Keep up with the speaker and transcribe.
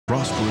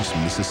prosperous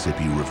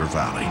Mississippi River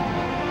Valley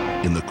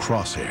in the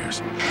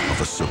crosshairs of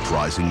a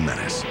surprising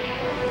menace.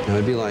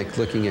 It'd be like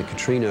looking at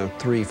Katrina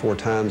 3-4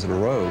 times in a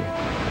row.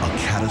 A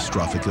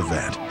catastrophic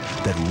event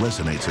that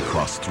resonates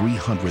across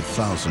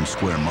 300,000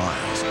 square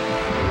miles.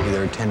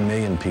 There are 10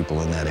 million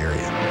people in that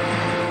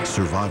area.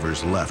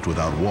 Survivors left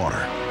without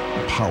water,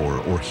 power,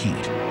 or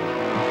heat.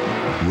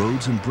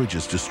 Roads and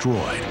bridges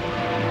destroyed,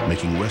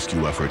 making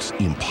rescue efforts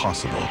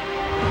impossible.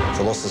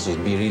 The losses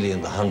would be really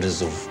in the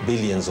hundreds of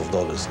billions of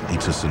dollars.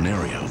 It's a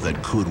scenario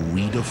that could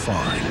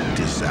redefine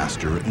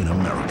disaster in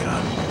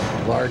America.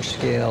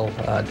 Large-scale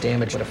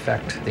damage would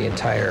affect the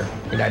entire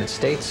United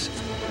States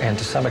and,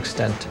 to some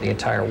extent, the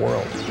entire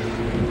world.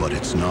 But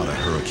it's not a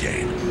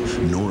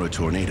hurricane, nor a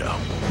tornado,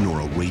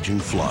 nor a raging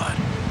flood.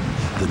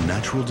 The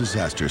natural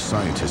disaster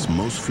scientists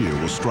most fear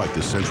will strike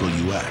the central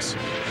U.S.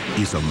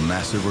 is a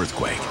massive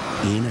earthquake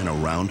in and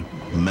around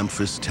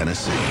Memphis,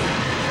 Tennessee.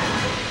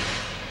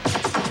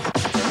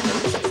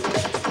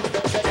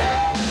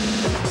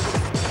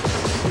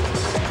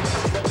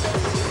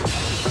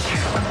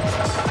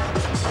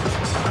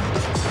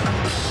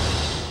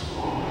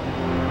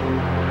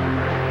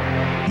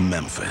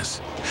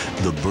 Memphis,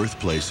 the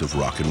birthplace of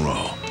rock and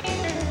roll,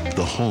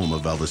 the home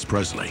of Elvis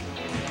Presley,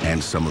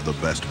 and some of the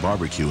best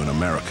barbecue in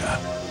America.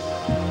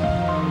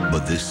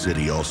 But this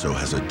city also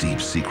has a deep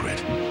secret.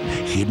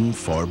 Hidden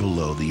far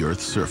below the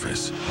Earth's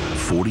surface,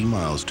 40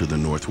 miles to the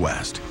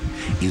northwest,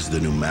 is the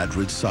New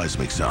Madrid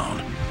seismic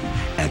zone,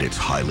 and it's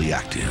highly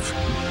active.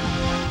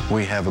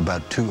 We have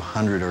about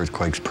 200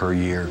 earthquakes per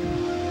year.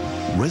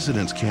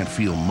 Residents can't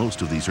feel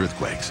most of these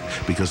earthquakes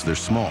because they're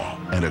small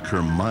and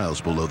occur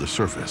miles below the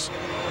surface.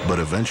 But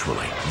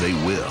eventually, they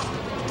will,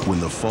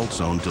 when the fault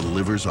zone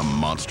delivers a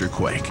monster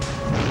quake.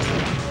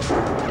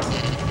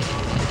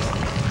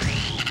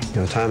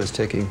 Time is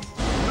ticking.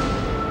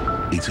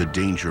 It's a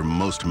danger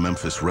most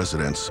Memphis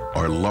residents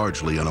are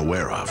largely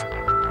unaware of,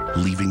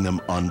 leaving them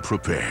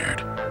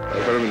unprepared.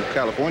 I've heard them in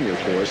California, of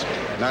course.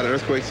 Not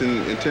earthquakes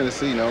in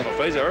Tennessee, no. If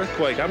there's an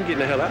earthquake, I'm getting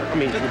the hell out.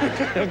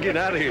 I'm getting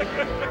out of here.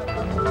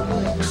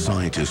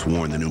 Scientists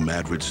warn the New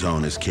Madrid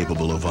zone is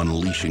capable of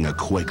unleashing a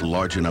quake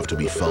large enough to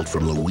be felt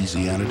from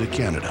Louisiana to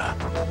Canada.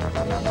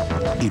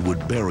 It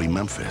would bury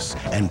Memphis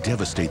and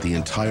devastate the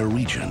entire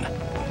region,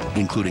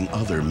 including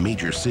other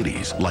major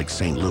cities like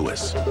St.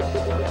 Louis.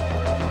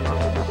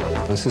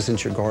 This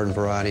isn't your garden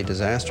variety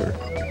disaster.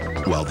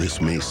 While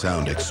this may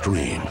sound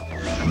extreme,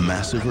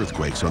 massive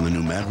earthquakes on the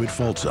New Madrid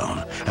Fault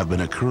zone have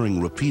been occurring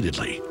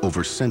repeatedly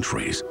over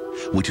centuries,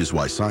 which is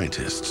why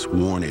scientists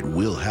warn it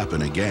will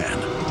happen again.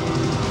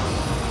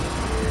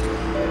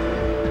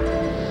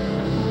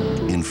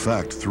 In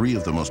fact, 3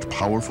 of the most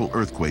powerful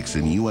earthquakes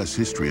in U.S.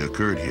 history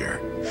occurred here,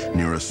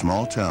 near a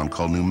small town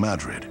called New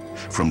Madrid,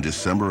 from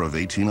December of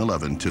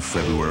 1811 to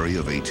February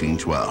of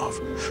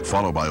 1812,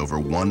 followed by over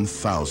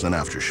 1,000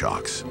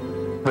 aftershocks.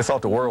 We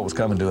thought the world was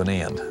coming to an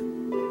end.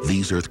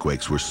 These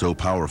earthquakes were so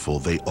powerful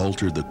they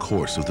altered the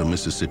course of the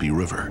Mississippi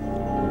River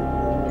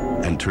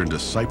and turned a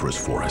cypress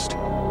forest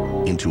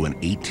into an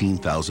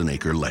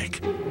 18,000-acre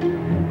lake.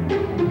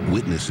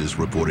 Witnesses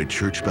reported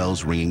church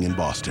bells ringing in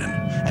Boston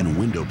and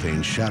window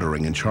panes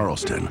shattering in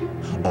Charleston,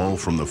 all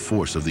from the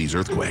force of these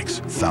earthquakes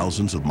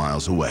thousands of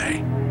miles away.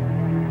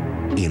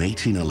 In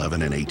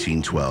 1811 and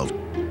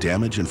 1812,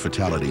 damage and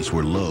fatalities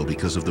were low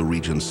because of the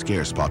region's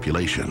scarce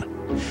population.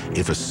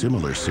 If a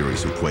similar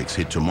series of quakes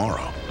hit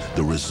tomorrow,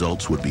 the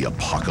results would be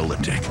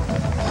apocalyptic.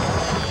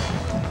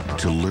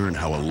 To learn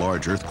how a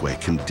large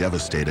earthquake can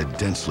devastate a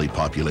densely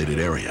populated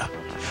area,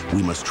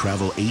 we must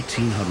travel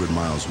 1,800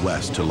 miles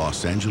west to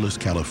Los Angeles,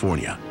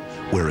 California,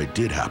 where it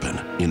did happen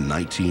in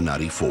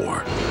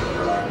 1994.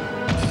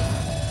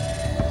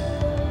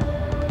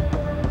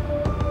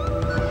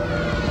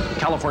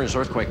 California's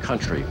earthquake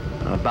country.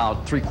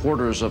 About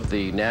 3/4 of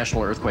the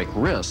national earthquake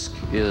risk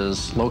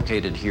is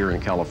located here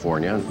in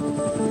California.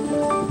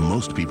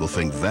 Most people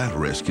think that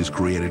risk is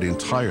created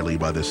entirely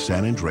by the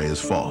San Andreas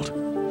Fault.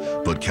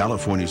 But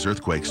California's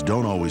earthquakes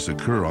don't always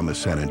occur on the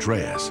San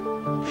Andreas.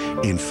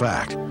 In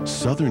fact,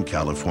 Southern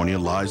California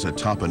lies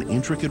atop an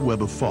intricate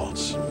web of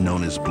faults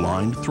known as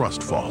blind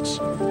thrust faults.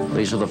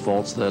 These are the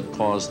faults that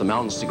cause the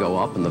mountains to go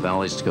up and the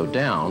valleys to go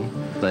down.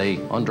 They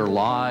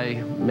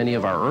underlie many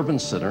of our urban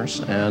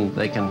centers, and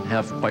they can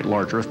have quite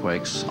large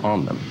earthquakes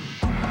on them.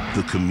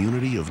 The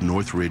community of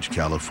Northridge,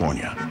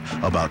 California,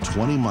 about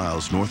 20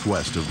 miles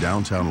northwest of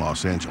downtown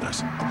Los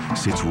Angeles,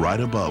 sits right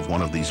above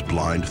one of these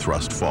blind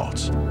thrust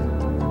faults.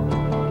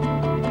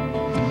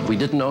 We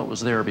didn't know it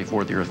was there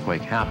before the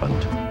earthquake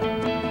happened.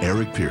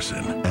 Eric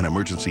Pearson, an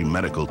emergency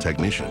medical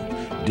technician,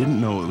 didn't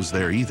know it was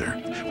there either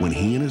when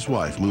he and his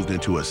wife moved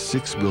into a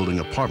 6-building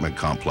apartment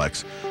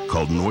complex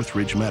called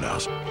Northridge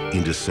Meadows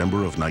in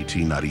December of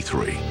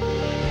 1993.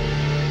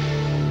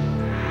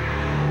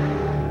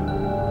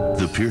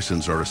 The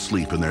Pearsons are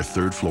asleep in their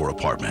 3rd-floor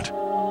apartment,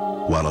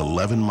 while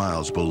 11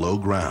 miles below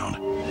ground,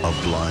 a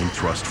blind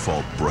thrust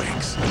fault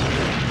breaks.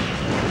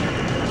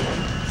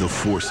 The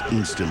force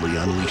instantly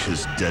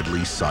unleashes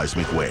deadly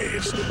seismic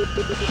waves.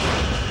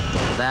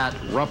 That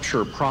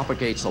rupture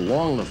propagates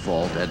along the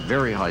fault at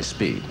very high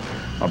speed.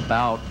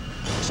 about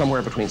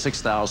somewhere between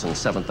 6,000 and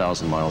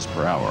 7,000 miles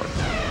per hour.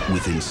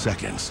 Within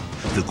seconds,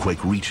 the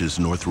quake reaches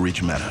North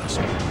Ridge Meadows.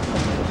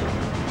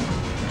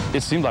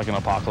 It seemed like an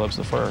apocalypse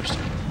at first.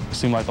 It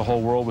seemed like the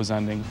whole world was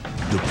ending.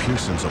 The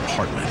Pearsons'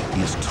 apartment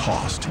is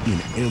tossed in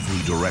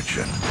every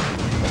direction.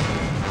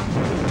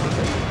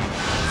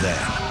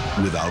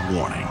 Then, without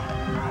warning,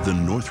 the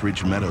North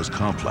Ridge Meadows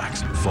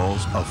complex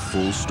falls a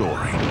full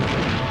story.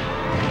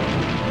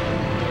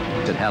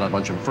 It had a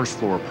bunch of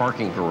first-floor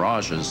parking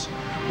garages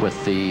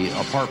with the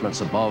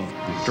apartments above.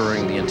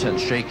 During the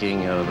intense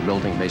shaking, the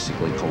building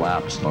basically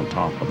collapsed on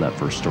top of that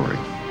first story.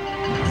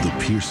 The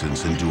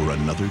Pearsons endure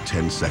another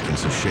 10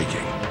 seconds of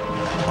shaking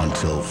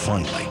until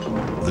finally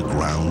the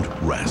ground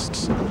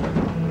rests.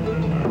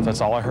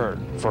 That's all I heard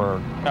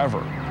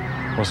forever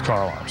was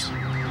car alarms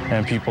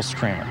and people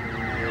screaming.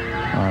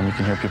 You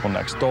can hear people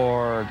next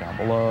door, down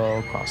below,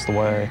 across the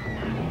way.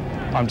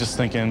 I'm just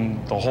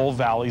thinking the whole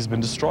valley's been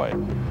destroyed.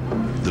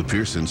 The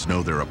Pearsons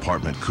know their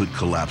apartment could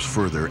collapse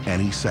further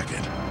any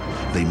second.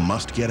 They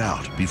must get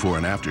out before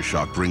an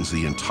aftershock brings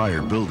the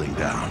entire building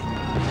down.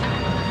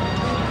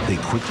 They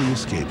quickly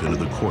escape into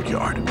the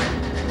courtyard,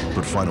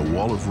 but find a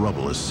wall of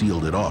rubble has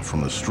sealed it off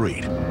from the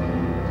street.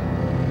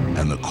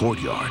 And the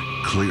courtyard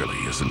clearly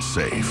isn't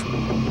safe.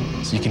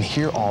 So you can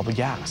hear all the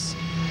gas.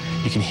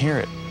 You can hear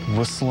it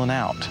whistling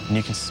out, and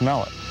you can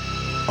smell it.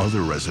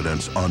 Other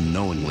residents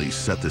unknowingly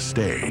set the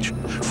stage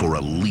for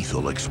a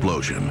lethal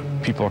explosion.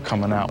 People are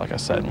coming out, like I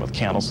said, with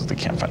candles that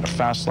they can't find their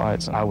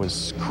flashlights. I was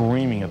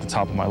screaming at the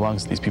top of my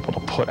lungs at these people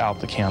to put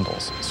out the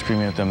candles,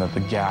 screaming at them that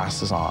the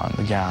gas is on,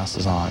 the gas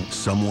is on.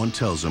 Someone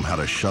tells them how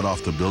to shut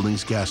off the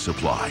building's gas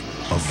supply,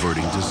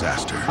 averting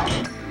disaster.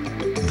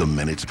 The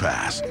minutes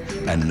pass,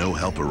 and no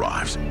help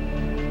arrives.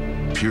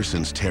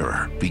 Pearson's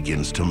terror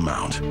begins to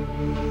mount.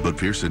 But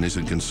Pearson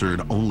isn't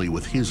concerned only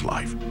with his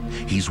life.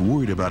 He's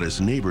worried about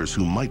his neighbors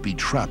who might be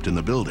trapped in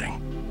the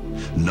building.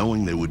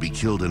 Knowing they would be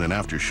killed in an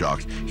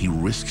aftershock, he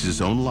risks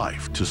his own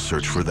life to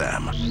search for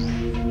them.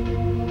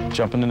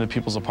 Jumping into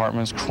people's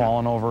apartments,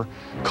 crawling over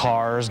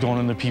cars, going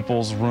into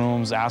people's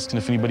rooms, asking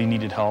if anybody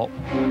needed help.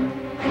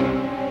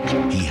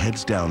 He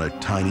heads down a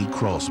tiny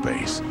crawl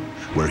space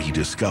where he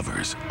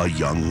discovers a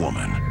young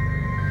woman.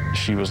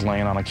 She was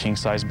laying on a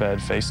king-size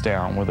bed face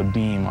down with a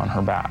beam on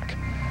her back.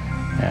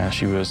 And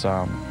she was,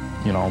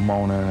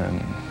 moaning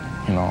and,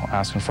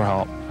 asking for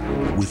help.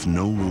 With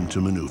no room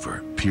to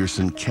maneuver,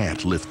 Pearson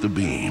can't lift the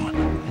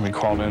beam. We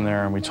crawled in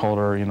there and we told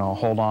her,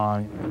 hold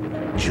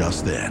on.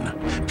 Just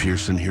then,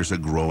 Pearson hears a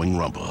growing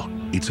rumble.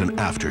 It's an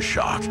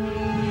aftershock.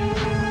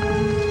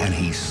 And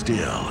he's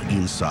still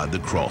inside the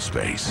crawl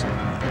space.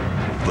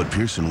 But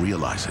Pearson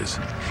realizes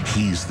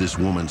he's this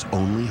woman's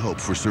only hope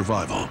for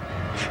survival.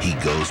 He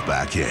goes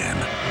back in.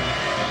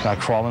 I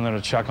crawled in there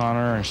to check on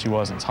her, and she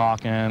wasn't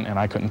talking, and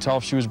I couldn't tell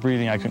if she was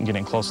breathing. I couldn't get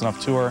in close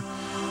enough to her,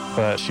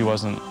 but she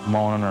wasn't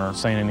moaning or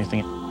saying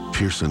anything.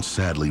 Pearson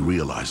sadly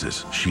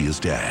realizes she is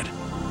dead.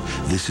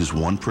 This is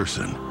one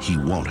person he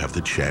won't have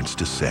the chance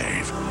to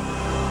save.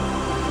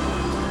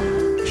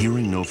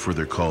 Hearing no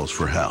further calls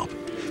for help,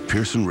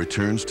 Pearson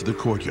returns to the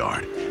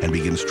courtyard and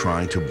begins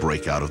trying to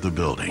break out of the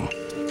building.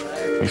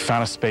 We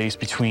found a space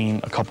between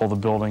a couple of the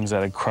buildings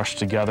that had crushed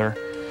together,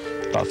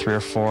 about 3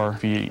 or 4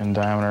 feet in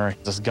diameter.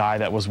 This guy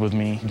that was with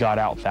me got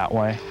out that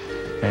way,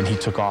 and he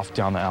took off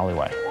down the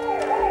alleyway.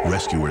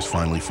 Rescuers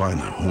finally find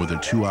them more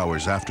than 2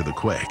 hours after the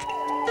quake.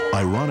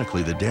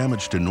 Ironically, the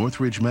damage to North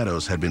Ridge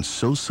Meadows had been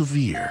so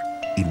severe,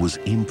 it was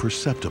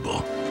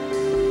imperceptible.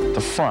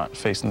 The front,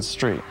 facing the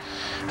street,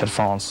 had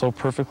fallen so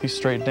perfectly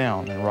straight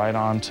down and right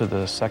onto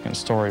the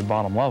second-story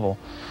bottom level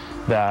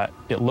that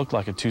it looked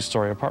like a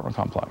 2-story apartment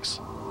complex.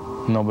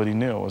 Nobody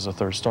knew it was a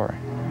 3rd story.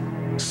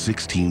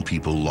 16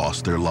 people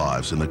lost their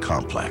lives in the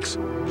complex,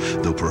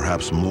 though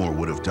perhaps more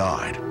would have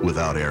died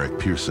without Eric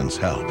Pearson's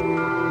help.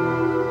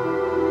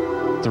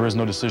 There is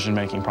no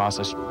decision-making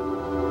process.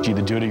 You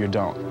either do it or you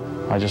don't.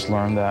 I just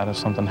learned that if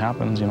something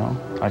happens,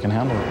 I can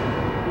handle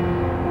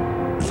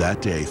it.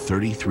 That day,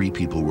 33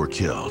 people were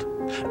killed,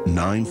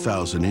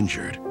 9,000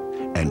 injured,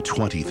 and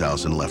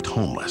 20,000 left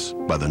homeless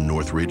by the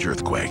North Ridge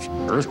earthquake.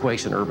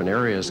 Earthquakes in urban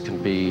areas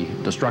can be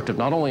destructive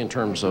not only in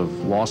terms of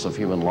loss of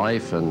human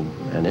life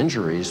and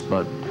injuries,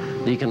 but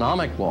the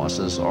economic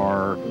losses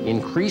are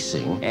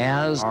increasing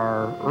as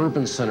our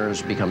urban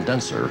centers become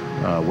denser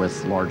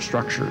with large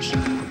structures.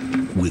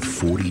 With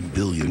 $40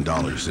 billion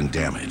in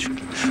damage,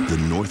 the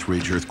North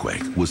Ridge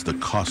earthquake was the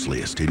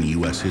costliest in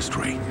U.S.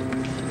 history.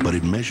 But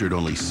it measured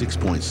only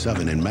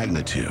 6.7 in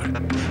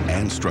magnitude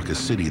and struck a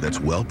city that's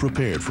well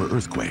prepared for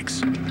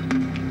earthquakes.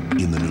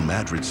 In the New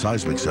Madrid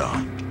seismic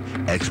zone,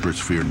 experts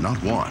fear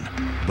not one,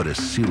 but a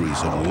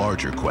series of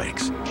larger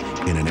quakes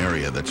in an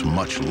area that's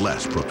much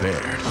less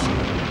prepared.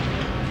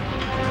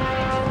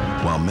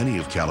 While many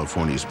of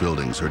California's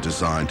buildings are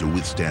designed to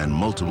withstand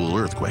multiple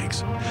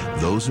earthquakes,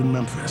 those in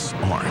Memphis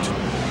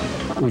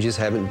aren't. We just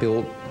haven't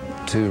built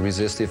to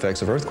resist the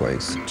effects of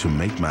earthquakes. To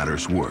make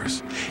matters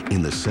worse,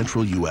 in the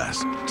central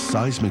U.S.,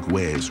 seismic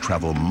waves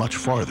travel much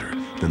farther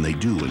than they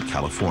do in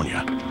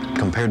California.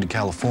 Compared to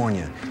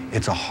California,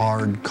 It's a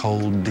hard,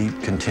 cold,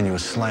 deep,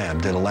 continuous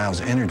slab that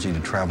allows energy to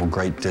travel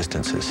great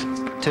distances.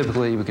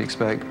 Typically, we could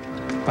expect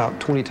about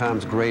 20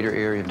 times greater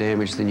area of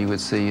damage than you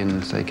would see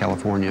in, say,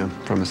 California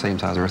from the same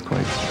size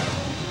earthquake.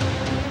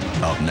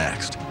 Up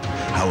next,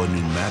 how a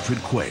new Madrid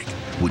quake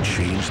would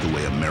change the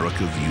way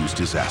America views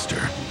disaster.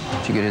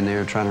 You get in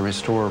there trying to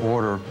restore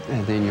order,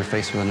 and then you're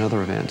faced with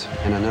another event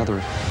and another.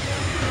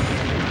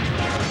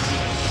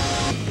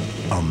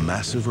 A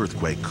massive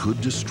earthquake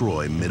could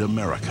destroy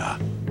mid-America.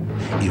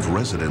 If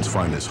residents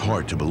find this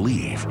hard to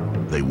believe,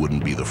 they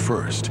wouldn't be the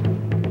first.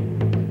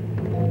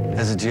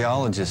 As a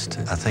geologist,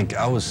 I think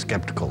I was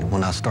skeptical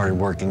when I started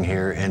working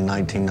here in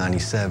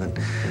 1997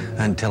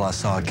 until I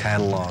saw a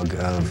catalog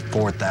of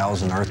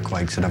 4,000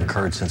 earthquakes that have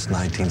occurred since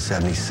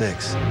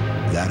 1976.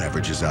 That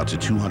averages out to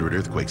 200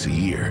 earthquakes a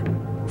year.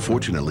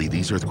 Fortunately,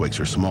 these earthquakes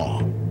are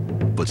small,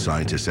 but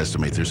scientists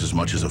estimate there's as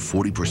much as a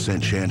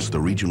 40% chance the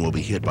region will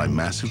be hit by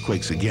massive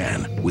quakes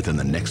again within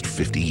the next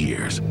 50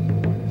 years.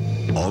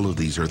 All of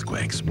these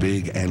earthquakes,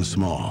 big and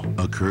small,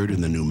 occurred in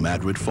the new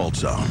Madrid Fault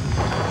zone.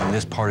 And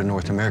this part of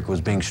North America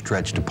was being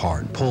stretched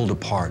apart, pulled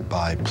apart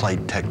by plate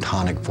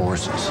tectonic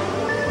forces.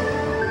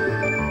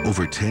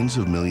 Over tens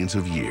of millions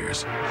of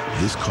years,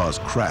 this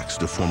caused cracks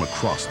to form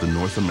across the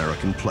North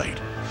American plate,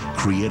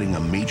 creating a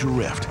major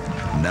rift,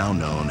 now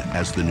known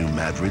as the new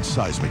Madrid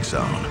seismic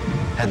zone.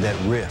 Had that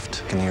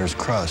rift in the Earth's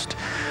crust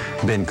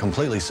been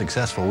completely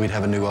successful, we'd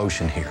have a new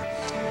ocean here.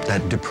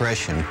 That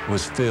depression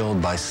was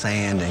filled by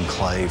sand and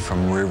clay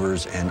from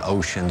rivers and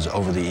oceans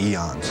over the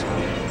eons.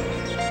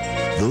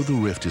 Though the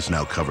rift is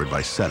now covered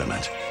by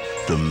sediment,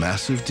 the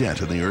massive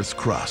dent in the Earth's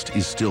crust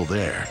is still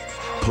there,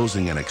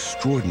 posing an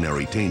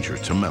extraordinary danger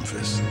to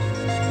Memphis.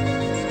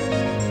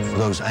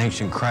 Those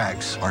ancient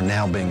cracks are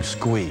now being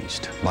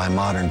squeezed by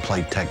modern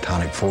plate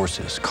tectonic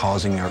forces,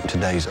 causing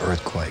today's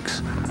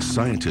earthquakes.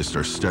 Scientists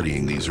are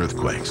studying these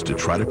earthquakes to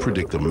try to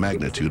predict the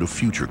magnitude of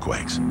future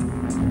quakes.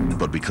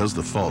 But because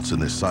the faults in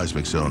this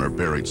seismic zone are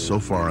buried so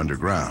far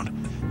underground,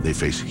 they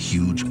face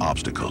huge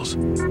obstacles.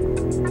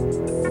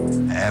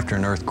 After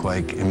an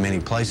earthquake, in many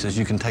places,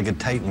 you can take a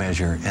tape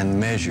measure and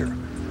measure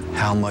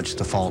how much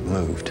the fault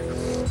moved.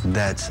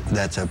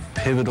 That's a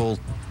pivotal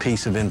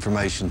piece of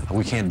information.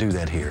 We can't do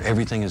that here.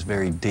 Everything is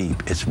very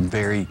deep. It's a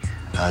very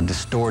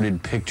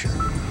distorted picture.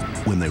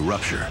 When they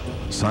rupture,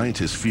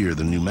 scientists fear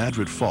the new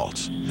Madrid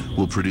faults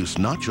will produce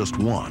not just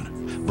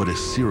one, but a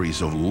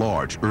series of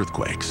large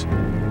earthquakes.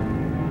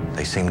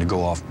 They seem to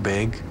go off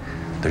big.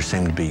 There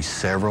seem to be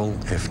several,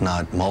 if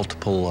not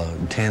multiple,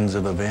 tens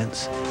of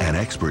events. And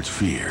experts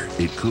fear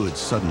it could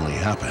suddenly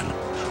happen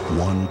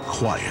one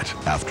quiet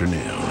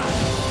afternoon.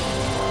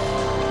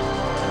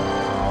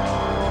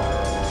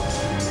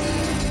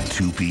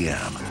 2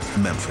 p.m.,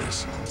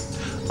 Memphis.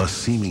 A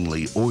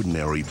seemingly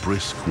ordinary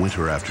brisk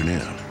winter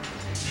afternoon.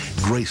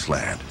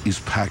 Graceland is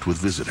packed with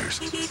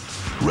visitors.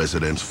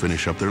 Residents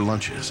finish up their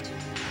lunches,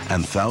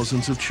 and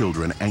thousands of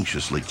children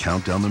anxiously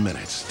count down the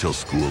minutes till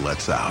school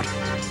lets out.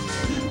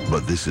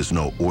 But this is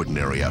no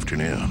ordinary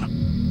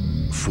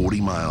afternoon.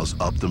 40 miles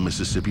up the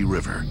Mississippi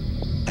River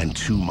and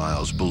 2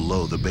 miles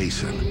below the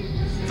basin,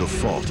 the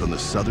fault on the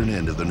southern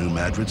end of the new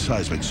Madrid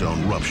seismic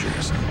zone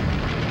ruptures.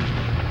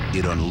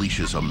 It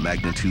unleashes a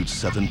magnitude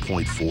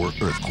 7.4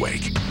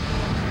 earthquake.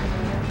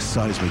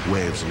 Seismic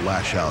waves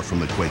lash out from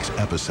the quake's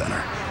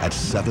epicenter at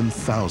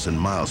 7,000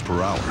 miles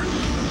per hour.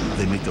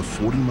 They make the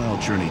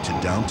 40-mile journey to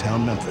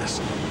downtown Memphis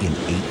in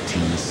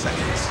 18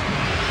 seconds.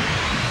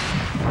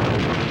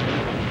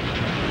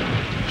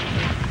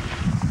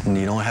 And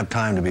you don't have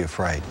time to be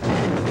afraid.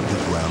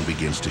 The ground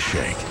begins to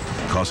shake,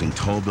 causing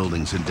tall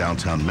buildings in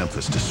downtown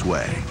Memphis to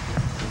sway.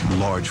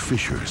 Large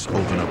fissures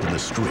open up in the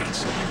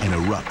streets and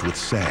erupt with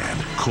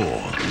sand, coal,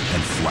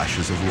 and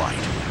flashes of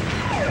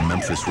light.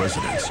 Memphis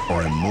residents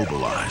are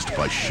immobilized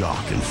by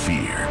shock and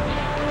fear.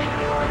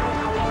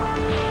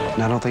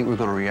 And I don't think we're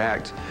going to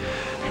react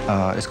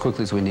as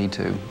quickly as we need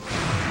to.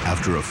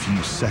 After a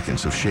few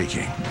seconds of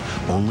shaking,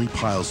 only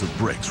piles of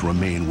bricks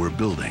remain where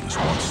buildings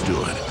once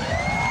stood.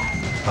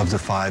 Of the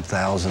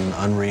 5,000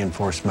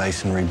 unreinforced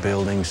masonry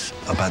buildings,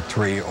 about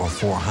 300 or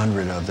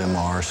 400 of them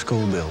are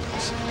school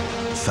buildings.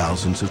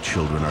 Thousands of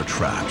children are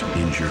trapped,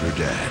 injured, or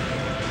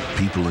dead.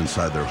 People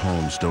inside their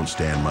homes don't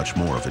stand much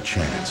more of a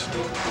chance.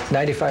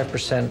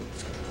 95%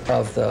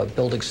 of the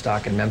building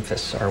stock in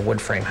Memphis are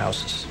wood frame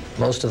houses.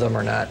 Most of them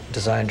are not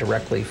designed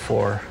directly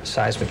for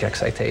seismic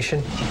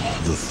excitation.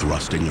 The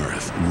thrusting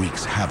earth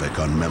wreaks havoc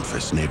on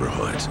Memphis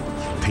neighborhoods,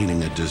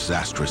 painting a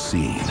disastrous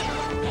scene.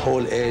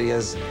 Whole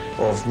areas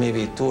of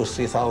maybe 2,000 or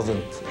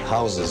 3,000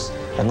 houses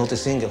and not a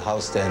single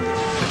house standing.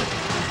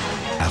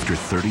 After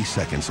 30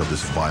 seconds of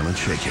this violent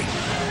shaking,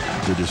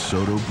 the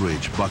DeSoto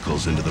Bridge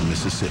buckles into the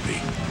Mississippi,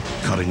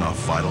 cutting off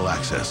vital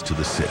access to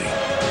the city.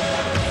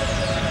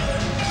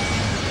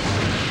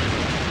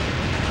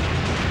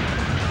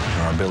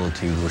 Our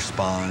ability to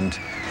respond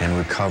and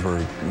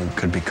recover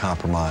could be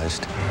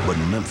compromised. But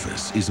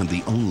Memphis isn't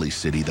the only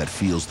city that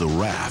feels the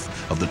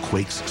wrath of the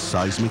quake's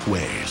seismic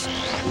waves.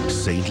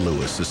 St.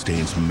 Louis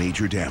sustains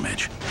major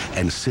damage,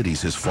 and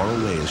cities as far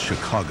away as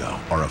Chicago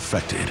are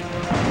affected.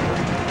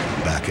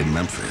 Back in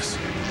Memphis,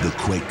 the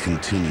quake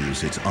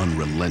continues its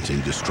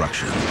unrelenting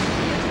destruction.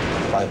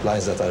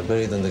 Pipelines that are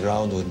buried in the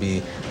ground would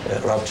be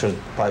ruptured.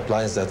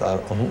 Pipelines that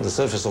are on the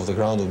surface of the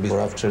ground would be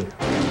ruptured.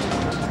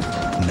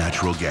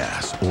 Natural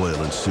gas, oil,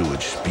 and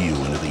sewage spew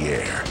into the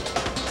air.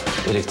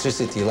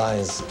 Electricity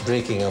lines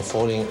breaking and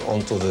falling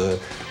onto the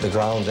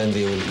ground, then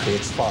they will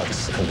create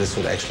sparks, and this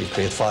will actually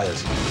create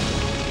fires.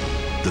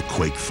 The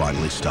quake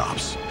finally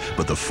stops,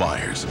 but the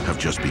fires have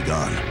just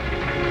begun.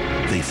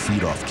 They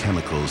feed off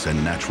chemicals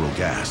and natural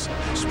gas,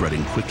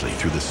 spreading quickly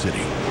through the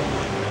city.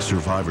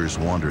 Survivors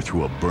wander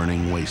through a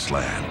burning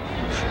wasteland,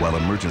 while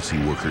emergency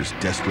workers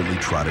desperately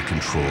try to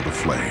control the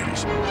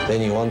flames.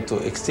 Then you want to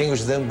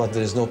extinguish them, but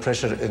there is no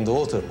pressure in the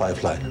water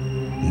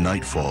pipeline.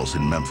 Night falls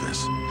in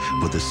Memphis,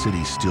 but the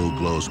city still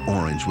glows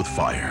orange with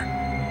fire.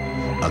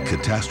 A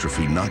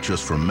catastrophe not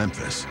just for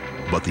Memphis,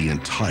 but the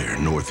entire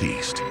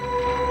Northeast.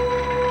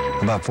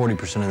 About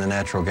 40% of the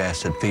natural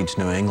gas that feeds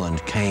New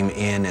England came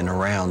in and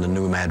around the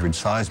New Madrid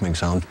seismic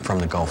zone from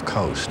the Gulf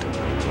Coast.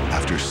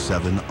 After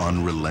 7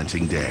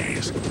 unrelenting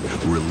days,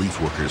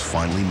 relief workers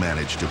finally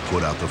managed to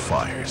put out the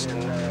fires,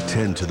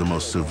 tend to the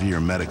most severe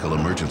medical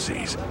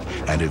emergencies,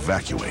 and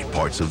evacuate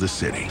parts of the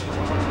city.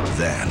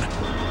 Then,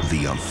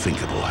 the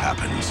unthinkable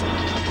happens.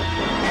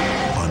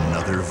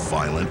 Another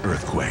violent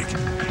earthquake,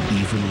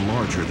 even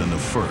larger than the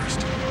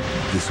first.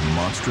 This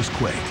monstrous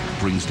quake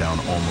brings down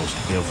almost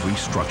every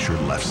structure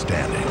left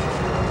standing.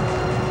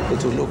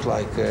 It will look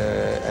like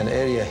an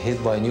area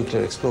hit by a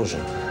nuclear explosion.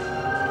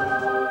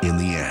 In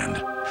the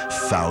end,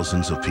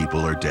 thousands of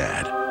people are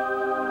dead.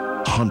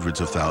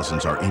 Hundreds of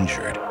thousands are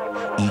injured.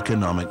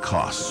 Economic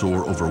costs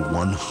soar over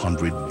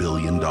 $100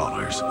 billion.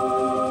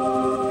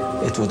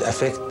 It would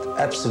affect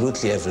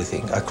absolutely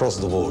everything across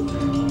the board.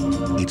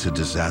 It's a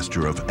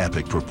disaster of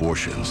epic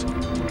proportions,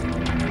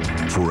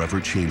 forever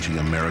changing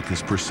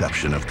America's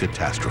perception of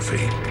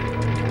catastrophe.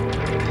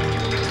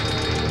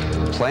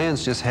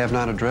 Plans just have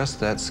not addressed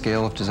that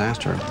scale of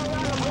disaster.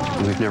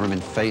 We've never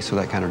been faced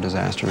with that kind of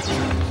disaster.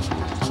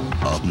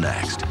 Up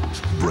next,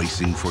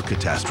 bracing for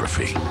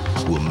catastrophe.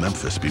 Will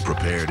Memphis be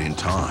prepared in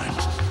time?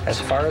 As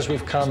far as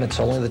we've come, it's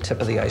only the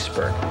tip of the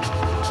iceberg.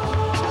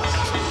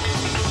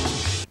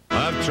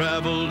 I've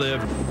traveled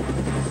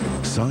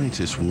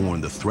Scientists warn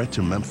the threat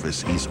to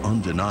Memphis is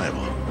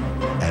undeniable.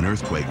 An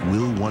earthquake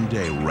will one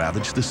day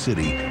ravage the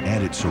city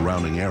and its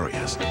surrounding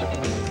areas.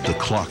 The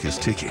clock is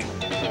ticking,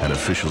 and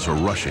officials are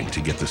rushing to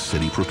get the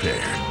city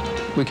prepared.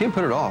 We can't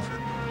put it off.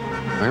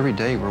 Every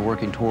day we're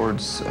working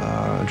towards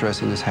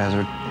addressing this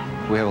hazard.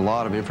 We have a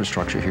lot of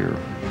infrastructure here,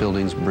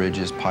 buildings,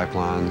 bridges,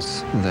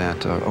 pipelines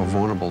that are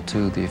vulnerable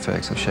to the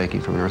effects of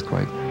shaking from an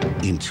earthquake.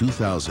 In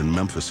 2000,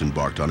 Memphis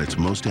embarked on its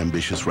most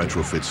ambitious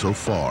retrofit so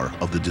far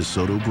of the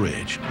DeSoto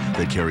Bridge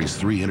that carries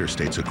 3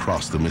 interstates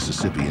across the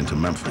Mississippi into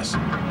Memphis.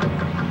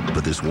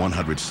 But this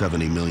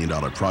 $170 million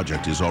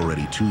project is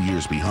already 2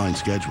 years behind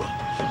schedule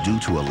due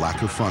to a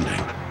lack of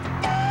funding.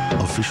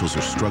 Officials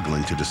are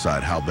struggling to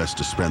decide how best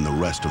to spend the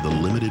rest of the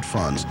limited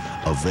funds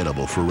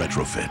available for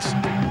retrofits.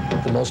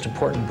 The most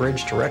important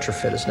bridge to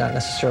retrofit is not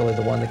necessarily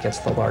the one that gets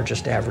the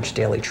largest average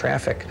daily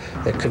traffic.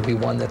 It could be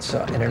one that's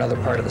in another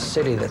part of the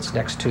city that's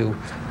next to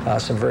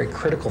some very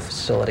critical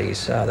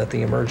facilities that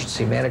the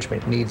emergency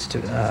management needs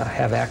to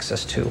have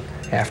access to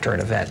after an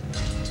event.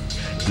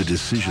 The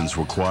decisions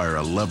require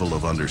a level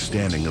of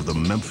understanding of the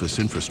Memphis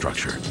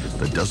infrastructure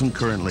that doesn't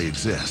currently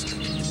exist.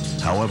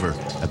 However,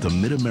 at the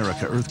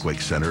Mid-America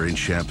Earthquake Center in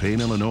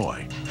Champaign,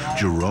 Illinois,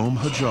 Jerome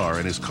Hajar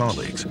and his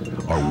colleagues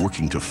are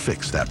working to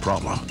fix that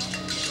problem.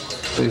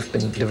 We've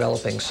been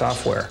developing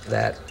software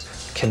that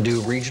can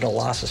do regional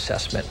loss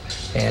assessment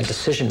and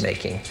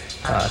decision-making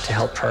to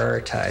help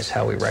prioritize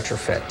how we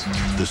retrofit.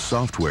 The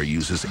software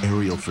uses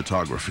aerial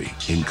photography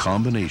in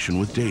combination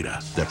with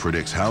data that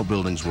predicts how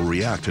buildings will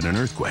react in an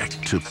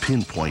earthquake to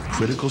pinpoint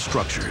critical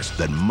structures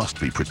that must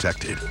be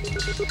protected.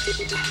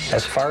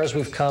 As far as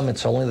we've come,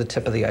 it's only the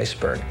tip of the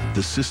iceberg.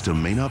 The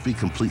system may not be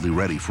completely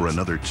ready for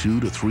another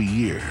 2 to 3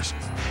 years,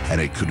 and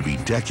it could be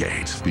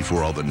decades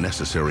before all the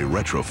necessary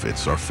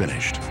retrofits are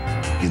finished.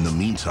 In the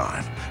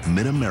meantime,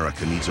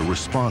 Mid-America needs a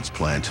response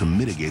plan to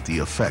mitigate the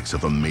effects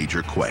of a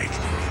major quake.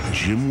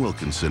 Jim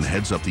Wilkinson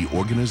heads up the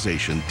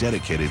organization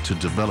dedicated to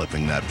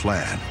developing that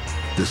plan,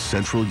 the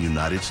Central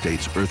United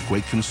States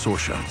Earthquake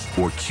Consortium,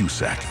 or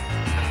CUSEC.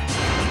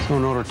 So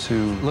in order to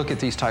look at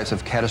these types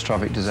of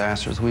catastrophic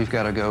disasters, we've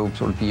got to go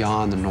sort of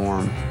beyond the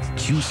norm.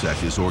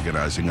 CUSEC is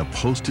organizing a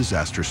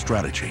post-disaster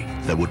strategy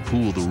that would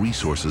pool the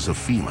resources of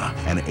FEMA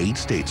and 8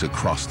 states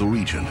across the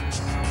region.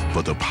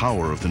 But the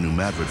power of the New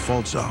Madrid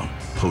Fault Zone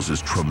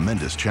poses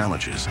tremendous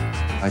challenges.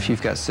 If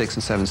you've got 6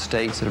 and 7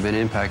 states that have been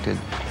impacted,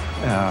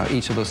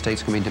 each of those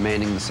states can be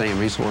demanding the same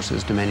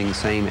resources, demanding the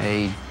same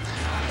aid.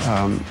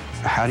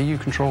 How do you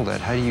control that?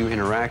 How do you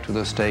interact with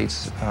those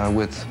states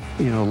with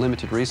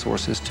limited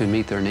resources to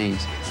meet their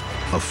needs?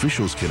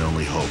 Officials can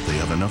only hope they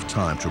have enough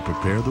time to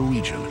prepare the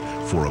region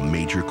for a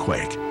major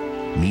quake.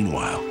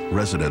 Meanwhile,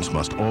 residents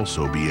must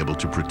also be able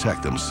to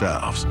protect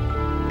themselves.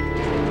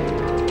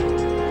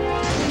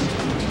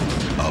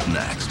 Up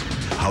next,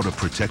 how to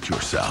protect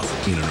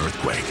yourself in an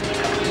earthquake.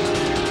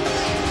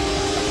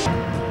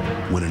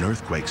 When an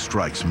earthquake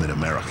strikes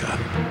mid-America,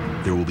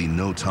 there will be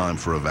no time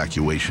for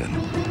evacuation.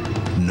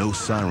 No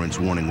sirens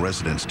warning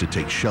residents to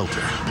take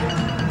shelter.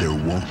 There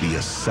won't be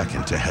a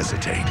second to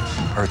hesitate.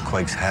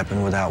 Earthquakes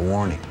happen without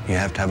warning. You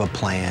have to have a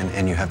plan,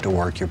 and you have to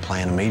work your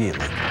plan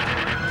immediately.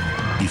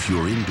 If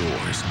you're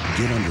indoors,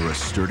 get under a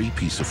sturdy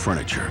piece of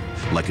furniture,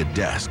 like a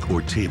desk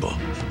or table,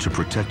 to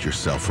protect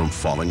yourself from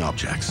falling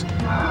objects.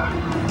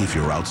 If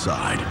you're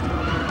outside,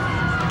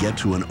 get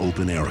to an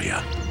open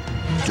area.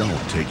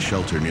 Don't take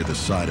shelter near the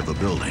side of a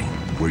building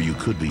where you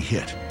could be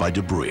hit by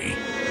debris.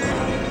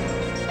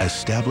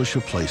 Establish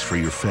a place for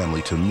your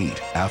family to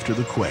meet after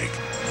the quake,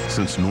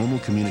 since normal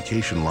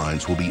communication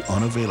lines will be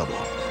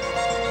unavailable.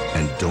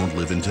 And don't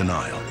live in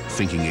denial,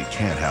 thinking it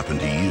can't happen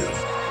to you.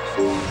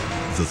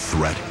 The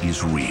threat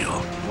is real.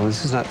 Well,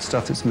 this is not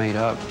stuff that's made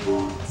up.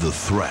 The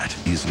threat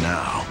is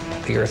now.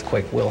 The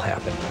earthquake will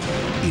happen.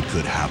 It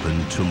could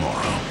happen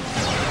tomorrow.